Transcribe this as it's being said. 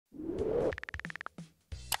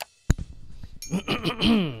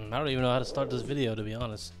I don't even know how to start this video, to be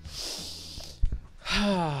honest.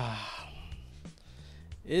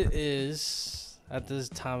 It is, at this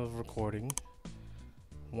time of recording,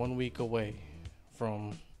 1 week away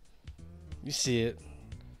from, you see it,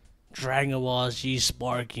 Dragon Ball Z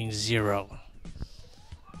Sparking Zero.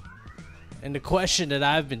 And the question that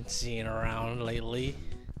I've been seeing around lately,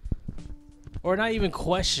 or not even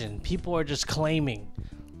question, people are just claiming,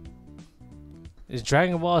 is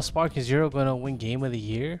Dragon Ball Sparking Zero gonna win Game of the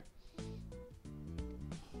Year?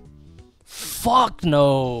 Fuck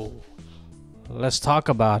no! Let's talk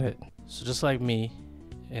about it. So just like me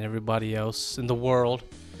and everybody else in the world,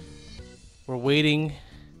 we're waiting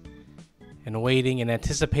and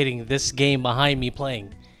anticipating this game behind me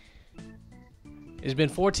playing. It's been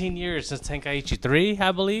 14 years since Tenkaichi 3,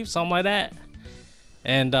 I believe, something like that.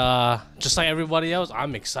 And just like everybody else,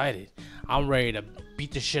 I'm excited. I'm ready to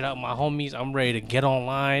beat the shit out of my homies. I'm ready to get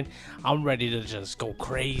online. I'm ready to just go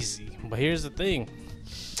crazy. But here's the thing.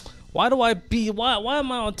 Why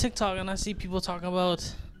am I on TikTok and I see people talking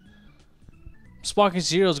about Sparking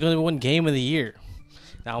Zero is going to win Game of the Year?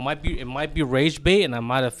 Now it might be rage bait and I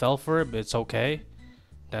might have fell for it, but it's okay.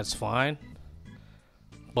 That's fine.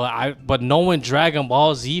 But knowing Dragon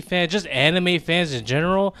Ball Z fans, just anime fans in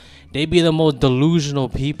general, they be the most delusional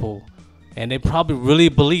people. And they probably really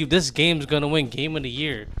believe this game's gonna win Game of the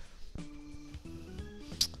Year.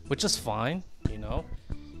 Which is fine, you know.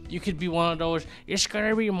 You could be one of those, it's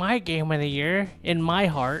gonna be my Game of the Year in my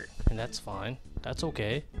heart. And that's fine. That's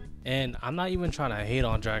okay. And I'm not even trying to hate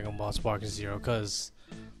on Dragon Ball Sparking Zero, because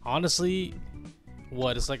honestly,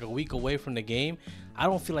 it's like a week away from the game. I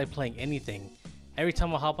don't feel like playing anything. Every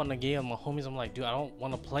time I hop on the game with my homies, I'm like, dude, I don't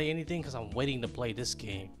want to play anything because I'm waiting to play this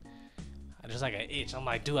game. I just like an itch. I'm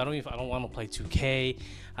like, dude, I don't want to play 2K.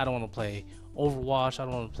 I don't want to play Overwatch. I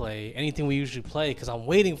don't want to play anything we usually play because I'm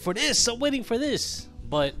waiting for this. I'm waiting for this.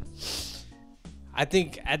 But I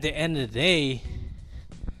think at the end of the day,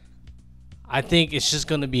 I think it's just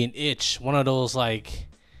gonna be an itch. One of those like,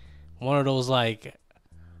 I'm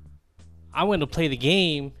going to play the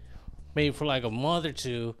game maybe for like a month or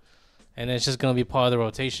two, and it's just gonna be part of the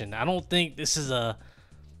rotation. I don't think this is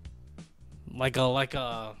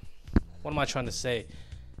what am I trying to say?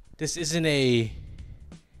 This isn't a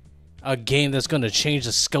game that's gonna change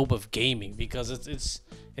the scope of gaming, because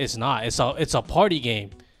it's not. It's a party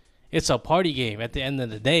game. It's a party game. At the end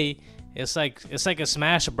of the day, it's like a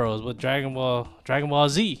Smash Bros with Dragon Ball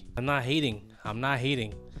Z. I'm not hating. A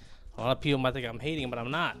lot of people might think I'm hating, but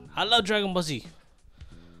I'm not. I love Dragon Ball Z.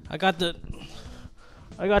 I got the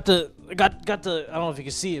I don't know if you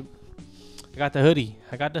can see it. I got the hoodie.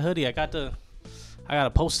 I got the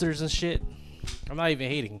posters and shit. I'm not even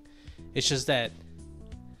hating. It's just that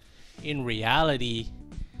in reality,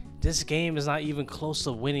 this game is not even close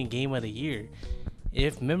to winning Game of the Year.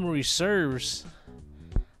 If memory serves,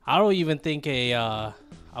 I don't even think a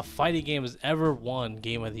fighting game has ever won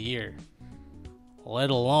Game of the Year,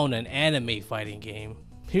 let alone an anime fighting game.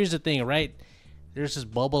 Here's the thing, right? There's this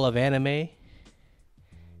bubble of anime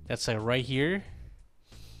that's like right here,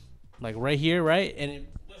 right? And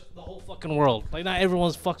the whole fucking world. Like, not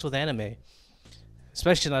everyone's fucked with anime,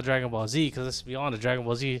 especially not Dragon Ball Z, because let's be honest, Dragon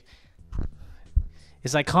Ball Z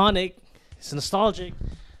is iconic, it's nostalgic,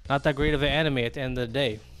 not that great of an anime at the end of the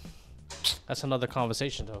day. That's another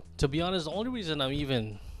conversation though. To be honest, the only reason I'm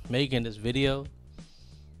even making this video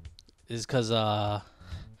is because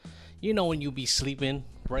you know, when you be sleeping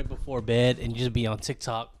right before bed and you just be on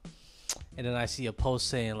TikTok, and then I see a post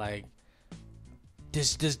saying like,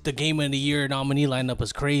 the Game of the Year nominee lineup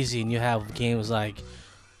is crazy, and you have games like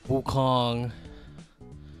Wukong,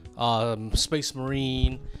 Space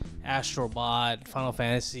Marine, Astrobot, Final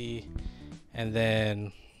Fantasy, and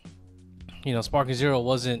then, you know, Sparking Zero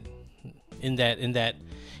wasn't in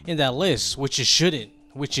that list, which it shouldn't.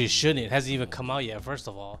 It hasn't even come out yet, first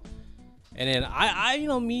of all. And then I you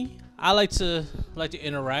know me, I like to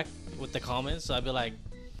interact with the comments. So I'd be like,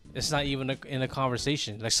 it's not even in a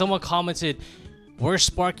conversation. Like, someone commented, "Where's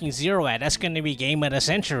Sparking Zero at? That's gonna be Game of the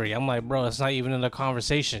Century." I'm like, bro, it's not even in the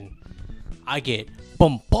conversation. I get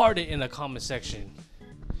bombarded in the comment section.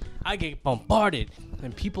 I get bombarded,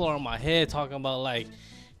 and people are on my head talking about like,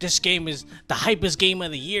 this game is the hypest Game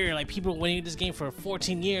of the Year. Like, people winning this game for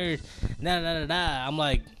 14 years. I'm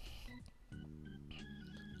like,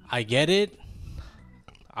 I get it.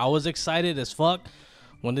 I was excited as fuck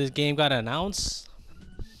when this game got announced.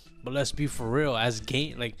 But let's be for real.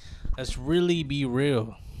 Let's really be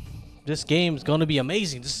real. This game's gonna be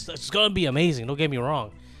amazing. It's gonna be amazing. Don't get me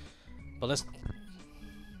wrong. But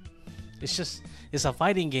it's a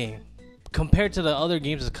fighting game. Compared to the other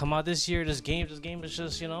games that come out this year, this game is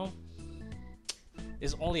just, you know,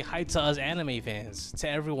 is only hype to us anime fans. To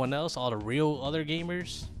everyone else, all the real other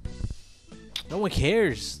gamers, no one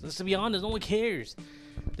cares. Let's be honest, no one cares.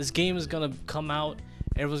 This game is gonna come out,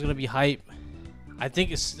 everyone's gonna be hype. I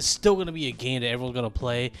think it's still gonna be a game that everyone's gonna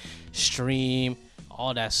play, stream,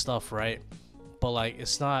 all that stuff, right? But like,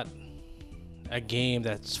 it's not a game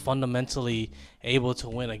that's fundamentally able to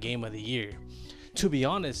win a game of the year. To be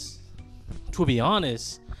honest,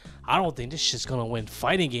 I don't think this shit's gonna win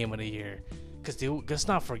fighting game of the year. Cause let's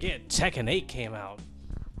not forget, Tekken 8 came out.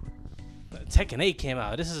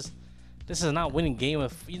 This is not winning game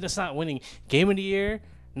of. That's not winning game of the year.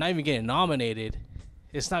 Not even getting nominated.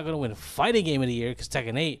 It's not gonna win fighting game of the year because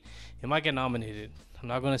Tekken 8, it might get nominated. I'm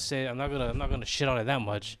not gonna shit on it that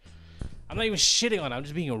much. I'm not even shitting on it. I'm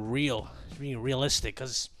just being realistic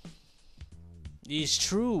because it's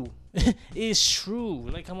true. It's true.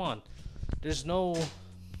 Like, come on. There's no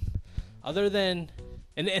other than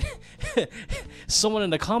and someone in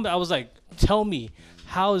the comment, I was like, tell me,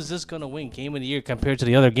 how is this gonna win game of the year compared to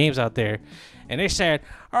the other games out there? And they said,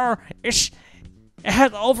 oh, it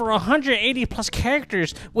has over 180 plus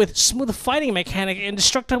characters with smooth fighting mechanic and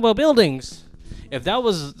destructible buildings. If that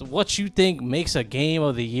was what you think makes a game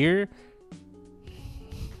of the year,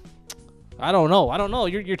 I don't know.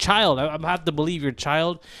 You're your child. I have to believe you're a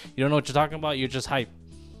child. You don't know what you're talking about. You're just hype.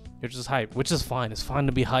 Which is fine. It's fine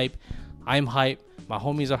to be hype. I'm hype. My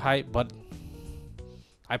homies are hype, but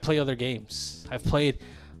I play other games. I've played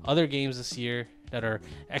other games this year that are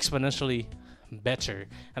exponentially better,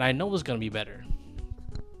 and I know it's gonna be better.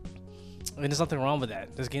 I mean, there's nothing wrong with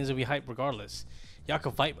that. This game's gonna be hype regardless. Y'all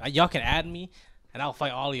can fight. Y'all can add me, and I'll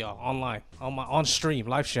fight all of y'all online, on stream,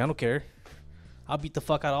 live stream. I don't care. I'll beat the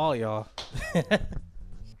fuck out of all y'all.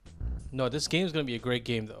 No, this game's gonna be a great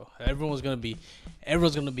game though. Everyone's gonna be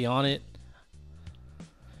on it.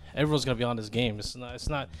 Everyone's gonna be on this game. It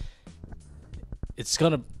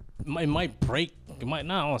might break. It might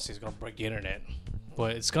not. Honestly, it's gonna break the internet,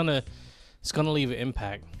 but it's gonna leave an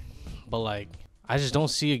impact. But like, I just don't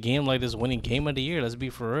see a game like this winning game of the year. Let's be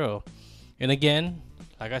for real. And again,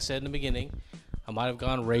 like I said in the beginning, I might have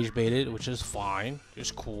gone rage baited, which is fine.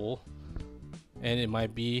 It's cool. And it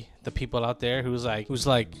might be the people out there who's like,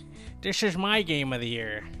 this is my game of the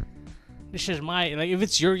year. This is my, like, if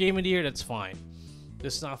it's your game of the year, that's fine.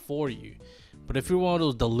 It's not for you. But if you're one of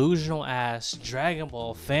those delusional ass Dragon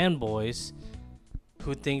Ball fanboys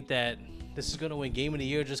who think that this is gonna win game of the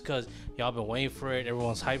year just cause y'all been waiting for it,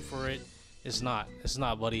 everyone's hyped for it, it's not,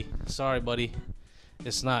 buddy. Sorry, buddy.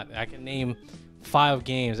 It's not. I can name 5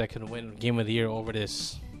 games that could win game of the year over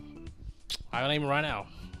this. I can name it right now.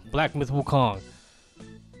 Black Myth Wukong,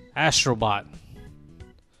 Astrobot,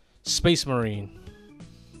 Space Marine,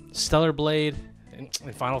 Stellar Blade, and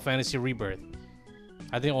Final Fantasy Rebirth.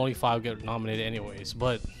 I think only 5 get nominated anyways,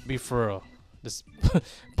 but be for real.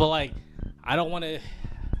 But like, I don't want to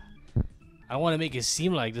make it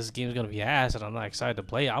seem like this game's gonna be ass and I'm not excited to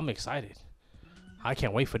play it. I'm excited. I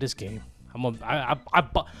can't wait for this game. I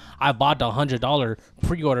bought the $100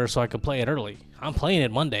 pre-order so I could play it early. I'm playing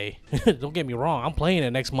it Monday. Don't get me wrong. I'm playing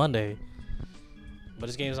it next Monday. But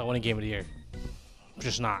this game is not winning game of the year. It's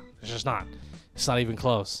just not. It's not even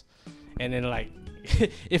close. And then like,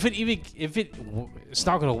 it's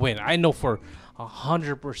not gonna win. I know for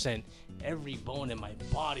 100%. Every bone in my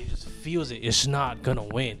body just feels it. It's not gonna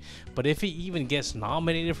win. But if it even gets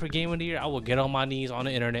nominated for game of the year, I will get on my knees on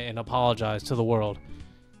the internet and apologize to the world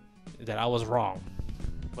that I was wrong.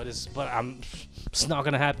 It's not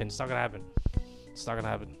gonna happen. It's not gonna happen.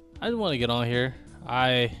 I didn't want to get on here.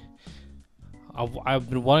 I've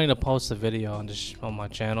been wanting to post a video on my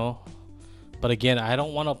channel, but again, I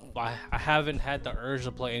haven't had the urge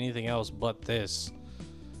to play anything else but this.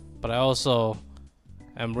 But I also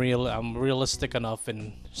I'm realistic enough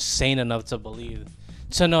and sane enough to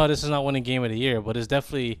know this is not winning game of the year, but it's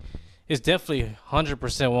definitely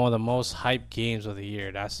 100% one of the most hyped games of the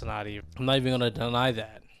year. I'm not even gonna deny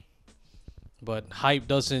that. But hype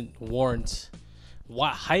doesn't warrant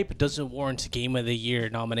game of the year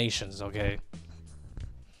nominations. Okay,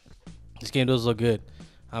 this game does look good.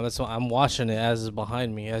 I'm watching it as it's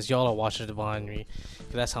behind me, as y'all are watching it behind me.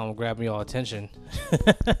 That's how I'm grabbing y'all attention.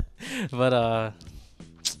 But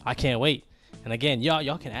I can't wait. And again,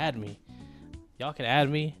 y'all can add me.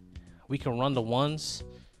 We can run the ones,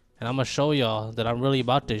 and I'm gonna show y'all that I'm really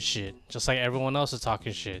about this shit. Just like everyone else is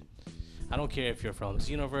talking shit. I don't care if you're from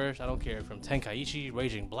Xenoverse. I don't care if you're from Tenkaichi,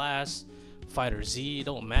 Raging Blast, Fighter Z. It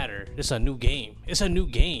don't matter. It's a new game. And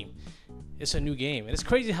it's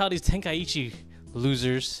crazy how these Tenkaichi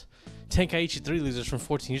losers Tenkaichi 3 losers from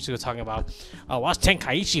 14 years ago talking about, watch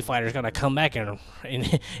Tenkaichi fighters gonna come back and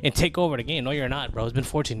take over the game. No, you're not, bro. It's been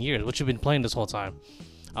 14 years. What you been playing this whole time?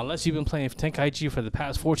 Unless you've been playing Tenkaichi for the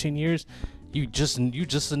past 14 years, you just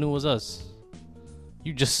as new as us.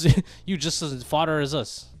 You just as fodder as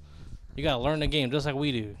us. You gotta learn the game just like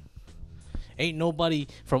we do. Ain't nobody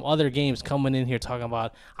from other games coming in here talking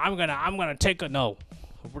about I'm gonna take a no.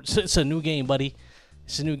 It's a new game, buddy.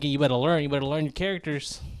 It's a new game. You better learn. You better learn your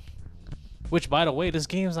characters. Which, by the way, this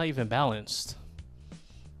game's not even balanced.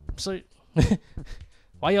 So,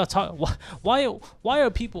 why y'all talk? Why are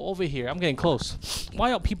people over here? I'm getting close.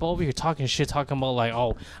 Why are people over here talking shit, talking about like,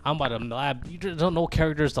 oh, I'm about to lab. You don't know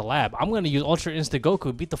characters to lab. I'm gonna use Ultra Instant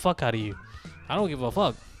Goku, beat the fuck out of you. I don't give a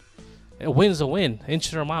fuck. A win's a win.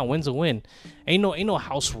 Inch or mile, win's a win. Ain't no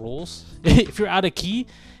house rules. If you're out of key,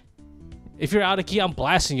 I'm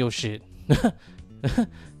blasting your shit.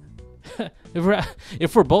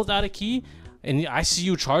 if we're both out of key and I see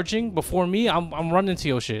you charging before me, I'm running to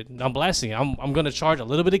your shit. I'm blasting. I'm gonna charge a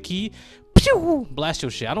little bit of key, pew, blast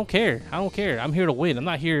your shit. I don't care. I'm here to win. I'm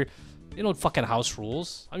not here. You know fucking house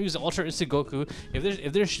rules. I'm using Ultra Instant Goku.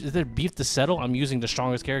 If there's beef to settle, I'm using the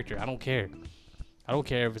strongest character. I don't care. I don't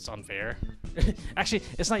care if it's unfair. Actually,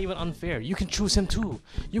 it's not even unfair. You can choose him too.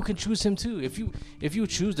 If you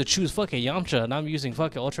choose to choose fucking Yamcha and I'm using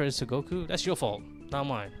fucking Ultra Instant Goku, that's your fault, not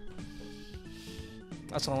mine.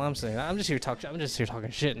 That's all I'm saying. I'm just here talking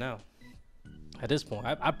shit now. At this point,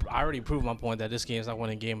 I already proved my point that this game is not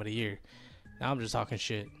winning game of the year. Now I'm just talking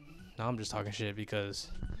shit. Because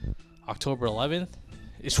October 11th,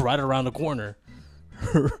 it's right around the corner.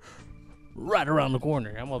 Right around the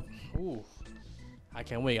corner. Ooh. I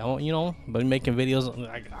can't wait. But making videos,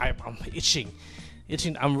 I'm itching.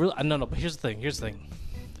 No. But here's the thing.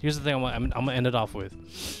 I'm gonna end it off with.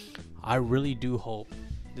 I really do hope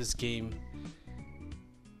this game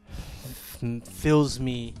fills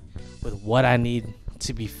me with what I need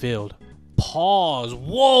to be filled. Pause.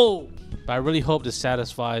 Whoa. But I really hope this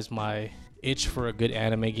satisfies my itch for a good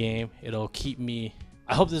anime game. It'll keep me.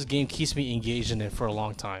 I hope this game keeps me engaged in it for a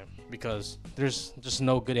long time because there's just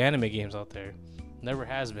no good anime games out there. Never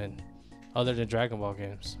has been, other than Dragon Ball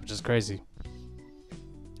games, which is crazy.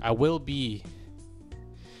 I will be,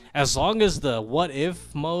 as long as the what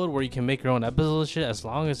if mode where you can make your own episodes and shit, as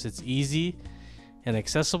long as it's easy and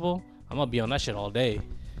accessible, I'm gonna be on that shit all day.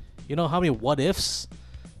 You know how many what ifs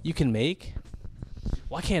you can make?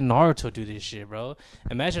 Why can't Naruto do this shit, bro?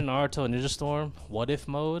 Imagine Naruto and Ninja Storm what if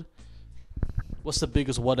mode. What's the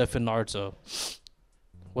biggest what if in Naruto?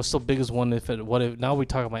 What's the biggest one if what if? Now we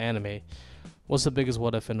talk about anime. What's the biggest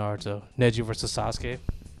what if in Naruto? Neji versus Sasuke.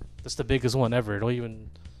 That's the biggest one ever. Don't even,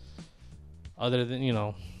 other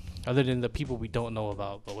than the people we don't know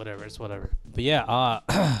about. But whatever, it's whatever. But yeah,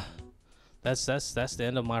 that's the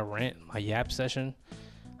end of my rant, my yap session.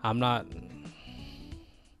 I don't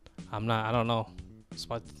know. It's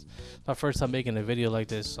my first time making a video like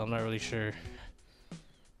this, so I'm not really sure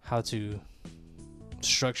how to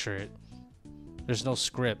structure it. There's no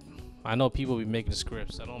script. I know people be making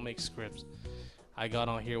scripts. I don't make scripts. I got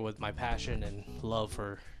on here with my passion and love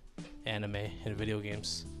for anime and video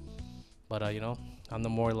games. But I'm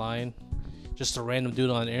TheMoriLion, just a random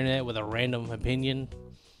dude on the internet with a random opinion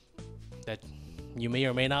that you may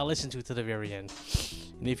or may not listen to the very end.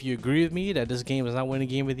 And if you agree with me that this game is not winning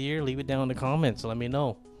game of the year, leave it down in the comments. Let me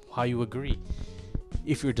know how you agree.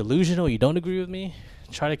 If you're delusional, you don't agree with me,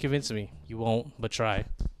 try to convince me. You won't, but try.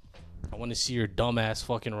 I want to see your dumbass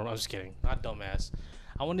fucking. I'm just kidding, not dumbass.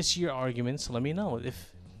 I want to see your arguments. Let me know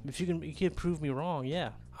if you can prove me wrong.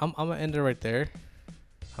 Yeah, I'm gonna end it right there.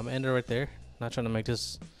 Not trying to make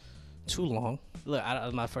this too long. Look,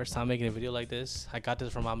 my first time making a video like this. I got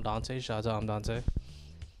this from Dante. Shout out to Dante.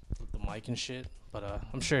 With the mic and shit. But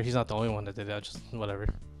I'm sure he's not the only one that did that. Just whatever.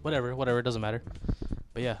 It doesn't matter.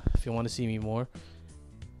 But yeah, if you want to see me more,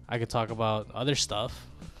 I could talk about other stuff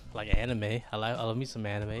like anime. I love me some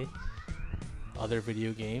anime. Other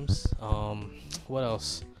video games. What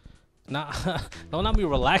else? Not be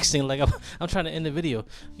relaxing like I'm trying to end the video.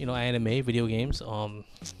 Anime, video games.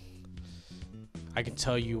 I can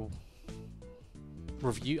tell you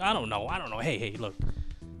review. I don't know. Hey, look.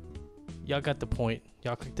 Y'all got the point.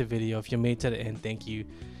 Y'all clicked the video. If you made it to the end, thank you.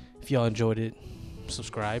 If y'all enjoyed it,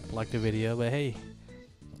 subscribe, like the video. But hey,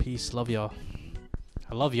 peace. Love y'all.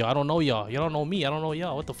 I love y'all. I don't know y'all. Y'all don't know me. I don't know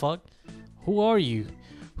y'all. What the fuck? Who are you?